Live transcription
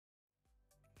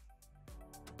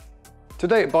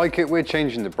Today at Bike It, we're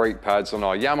changing the brake pads on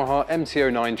our Yamaha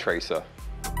MT09 Tracer.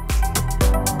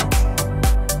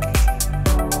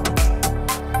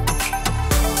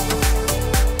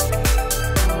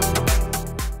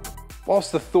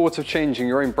 Whilst the thought of changing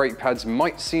your own brake pads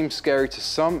might seem scary to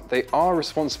some, they are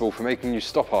responsible for making you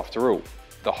stop after all.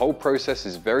 The whole process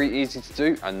is very easy to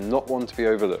do and not one to be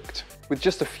overlooked. With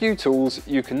just a few tools,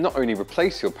 you can not only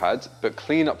replace your pads, but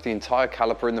clean up the entire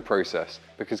caliper in the process,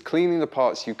 because cleaning the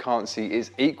parts you can't see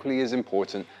is equally as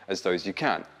important as those you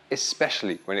can,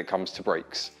 especially when it comes to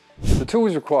brakes. The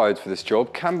tools required for this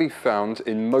job can be found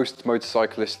in most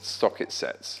motorcyclists' socket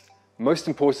sets. Most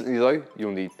importantly though,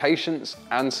 you'll need patience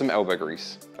and some elbow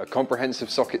grease, a comprehensive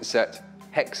socket set,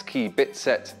 hex key bit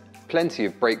set, plenty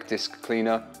of brake disc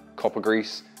cleaner, copper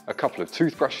grease, a couple of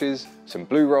toothbrushes, some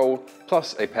blue roll,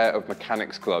 plus a pair of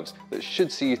mechanics gloves that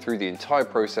should see you through the entire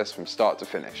process from start to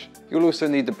finish. You'll also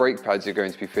need the brake pads you're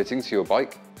going to be fitting to your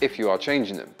bike if you are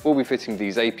changing them. We'll be fitting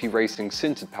these AP Racing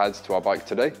Sinter Pads to our bike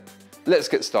today. Let's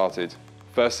get started.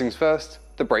 First things first,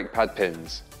 the brake pad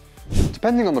pins.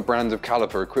 Depending on the brand of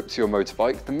caliper equipped to your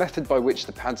motorbike, the method by which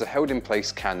the pads are held in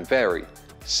place can vary.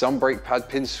 Some brake pad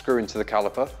pins screw into the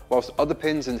caliper, whilst other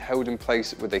pins are held in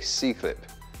place with a C-clip.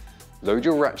 Load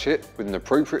your ratchet with an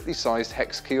appropriately sized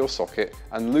hex key or socket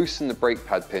and loosen the brake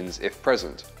pad pins if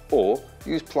present, or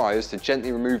use pliers to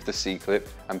gently remove the C-clip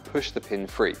and push the pin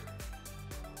free.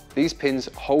 These pins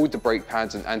hold the brake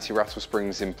pads and anti-rattle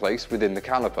springs in place within the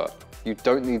caliper. You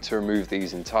don't need to remove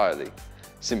these entirely.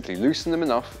 Simply loosen them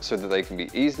enough so that they can be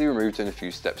easily removed in a few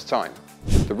steps' time.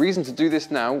 The reason to do this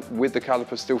now, with the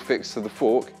caliper still fixed to the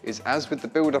fork, is as with the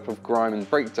build-up of grime and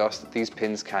brake dust, these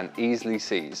pins can easily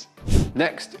seize.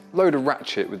 Next, load a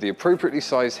ratchet with the appropriately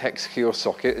sized hex key or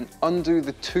socket and undo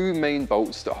the two main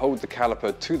bolts that hold the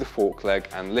caliper to the fork leg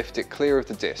and lift it clear of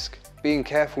the disc, being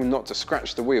careful not to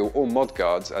scratch the wheel or mod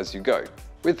guards as you go.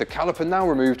 With the caliper now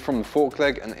removed from the fork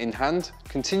leg and in hand,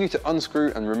 continue to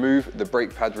unscrew and remove the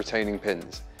brake pad retaining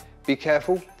pins. Be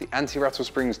careful, the anti-rattle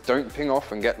springs don't ping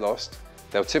off and get lost.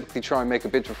 They'll typically try and make a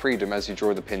bid for freedom as you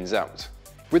draw the pins out.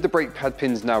 With the brake pad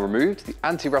pins now removed, the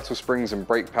anti-rattle springs and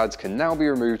brake pads can now be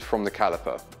removed from the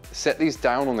caliper. Set these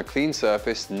down on the clean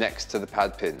surface next to the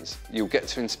pad pins. You'll get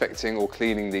to inspecting or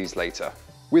cleaning these later.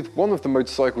 With one of the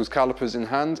motorcycle's calipers in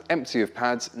hand, empty of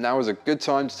pads, now is a good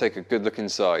time to take a good look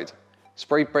inside.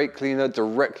 Spray brake cleaner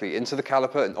directly into the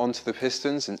caliper and onto the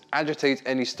pistons and agitate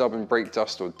any stubborn brake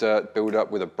dust or dirt build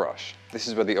up with a brush. This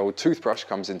is where the old toothbrush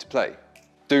comes into play.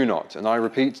 Do not, and I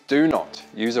repeat, do not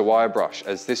use a wire brush,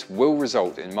 as this will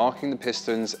result in marking the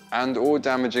pistons and or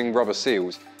damaging rubber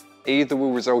seals. Either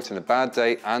will result in a bad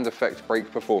day and affect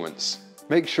brake performance.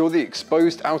 Make sure the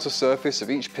exposed outer surface of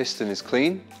each piston is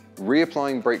clean,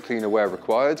 reapplying brake cleaner where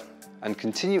required, and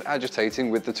continue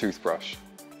agitating with the toothbrush.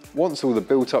 Once all the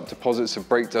built-up deposits of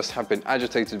brake dust have been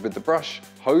agitated with the brush,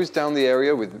 hose down the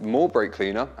area with more brake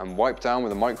cleaner and wipe down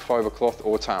with a microfiber cloth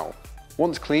or towel.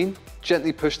 Once clean,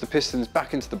 gently push the pistons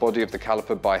back into the body of the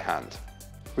caliper by hand.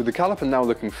 With the caliper now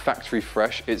looking factory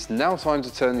fresh, it's now time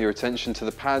to turn your attention to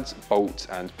the pads, bolts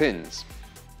and pins.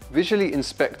 Visually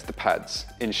inspect the pads,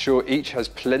 ensure each has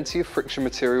plenty of friction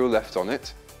material left on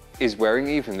it, is wearing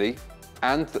evenly,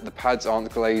 and that the pads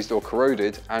aren't glazed or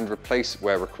corroded, and replace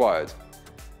where required.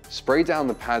 Spray down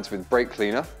the pads with brake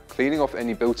cleaner, cleaning off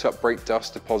any built-up brake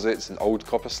dust deposits and old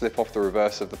copper slip off the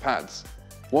reverse of the pads.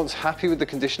 Once happy with the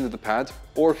condition of the pad,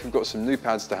 or if you've got some new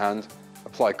pads to hand,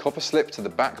 apply copper slip to the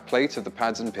back plate of the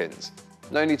pads and pins.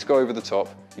 No need to go over the top,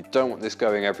 you don't want this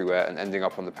going everywhere and ending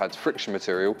up on the pad's friction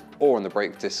material or on the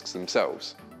brake discs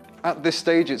themselves. At this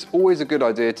stage, it's always a good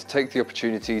idea to take the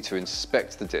opportunity to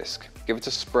inspect the disc. Give it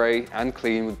a spray and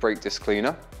clean with brake disc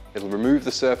cleaner. It'll remove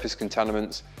the surface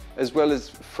contaminants, as well as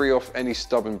free off any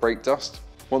stubborn brake dust.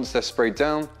 Once they're sprayed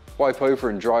down, wipe over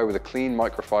and dry with a clean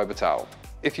microfiber towel.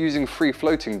 If using free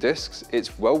floating discs,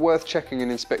 it's well worth checking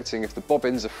and inspecting if the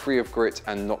bobbins are free of grit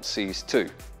and not seized too.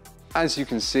 As you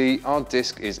can see, our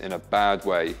disc is in a bad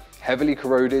way, heavily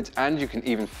corroded, and you can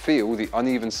even feel the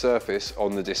uneven surface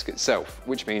on the disc itself,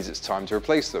 which means it's time to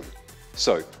replace them.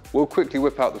 So, we'll quickly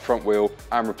whip out the front wheel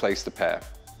and replace the pair.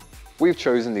 We've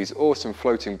chosen these awesome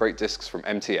floating brake discs from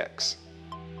MTX.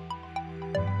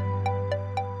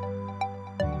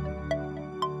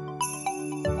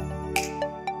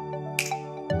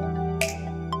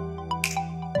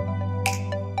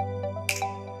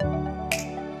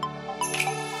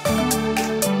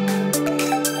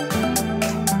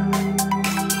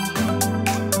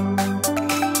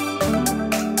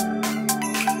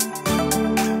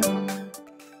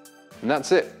 And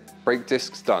that's it, brake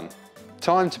discs done.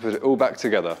 Time to put it all back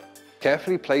together.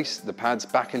 Carefully place the pads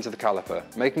back into the caliper,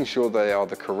 making sure they are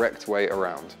the correct way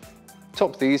around.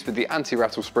 Top these with the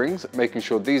anti-rattle springs, making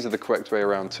sure these are the correct way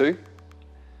around too.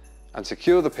 And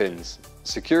secure the pins,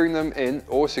 securing them in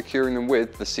or securing them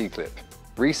with the C-clip.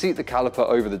 Reseat the caliper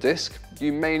over the disc.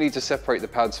 You may need to separate the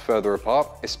pads further apart,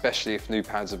 especially if new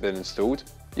pads have been installed.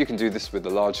 You can do this with a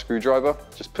large screwdriver.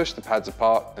 Just push the pads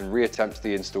apart and reattempt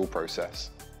the install process.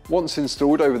 Once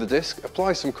installed over the disc,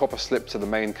 apply some copper slip to the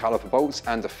main caliper bolts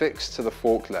and affix to the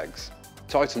fork legs.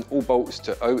 Tighten all bolts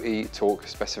to OE torque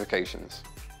specifications.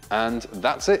 And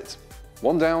that's it.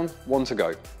 One down, one to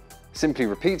go. Simply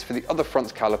repeat for the other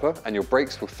front caliper and your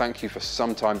brakes will thank you for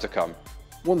some time to come.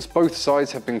 Once both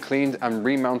sides have been cleaned and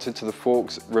remounted to the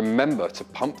forks, remember to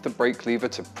pump the brake lever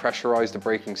to pressurize the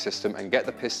braking system and get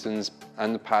the pistons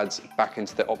and the pads back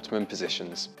into their optimum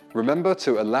positions. Remember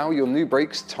to allow your new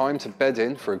brakes time to bed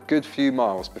in for a good few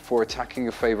miles before attacking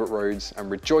your favorite roads,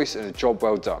 and rejoice in a job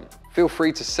well done. Feel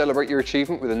free to celebrate your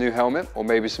achievement with a new helmet or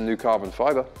maybe some new carbon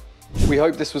fiber. We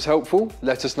hope this was helpful.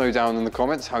 Let us know down in the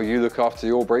comments how you look after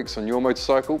your brakes on your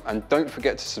motorcycle, and don't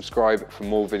forget to subscribe for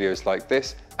more videos like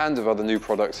this and of other new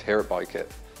products here at Bike It.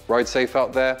 Ride safe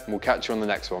out there, and we'll catch you on the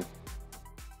next one.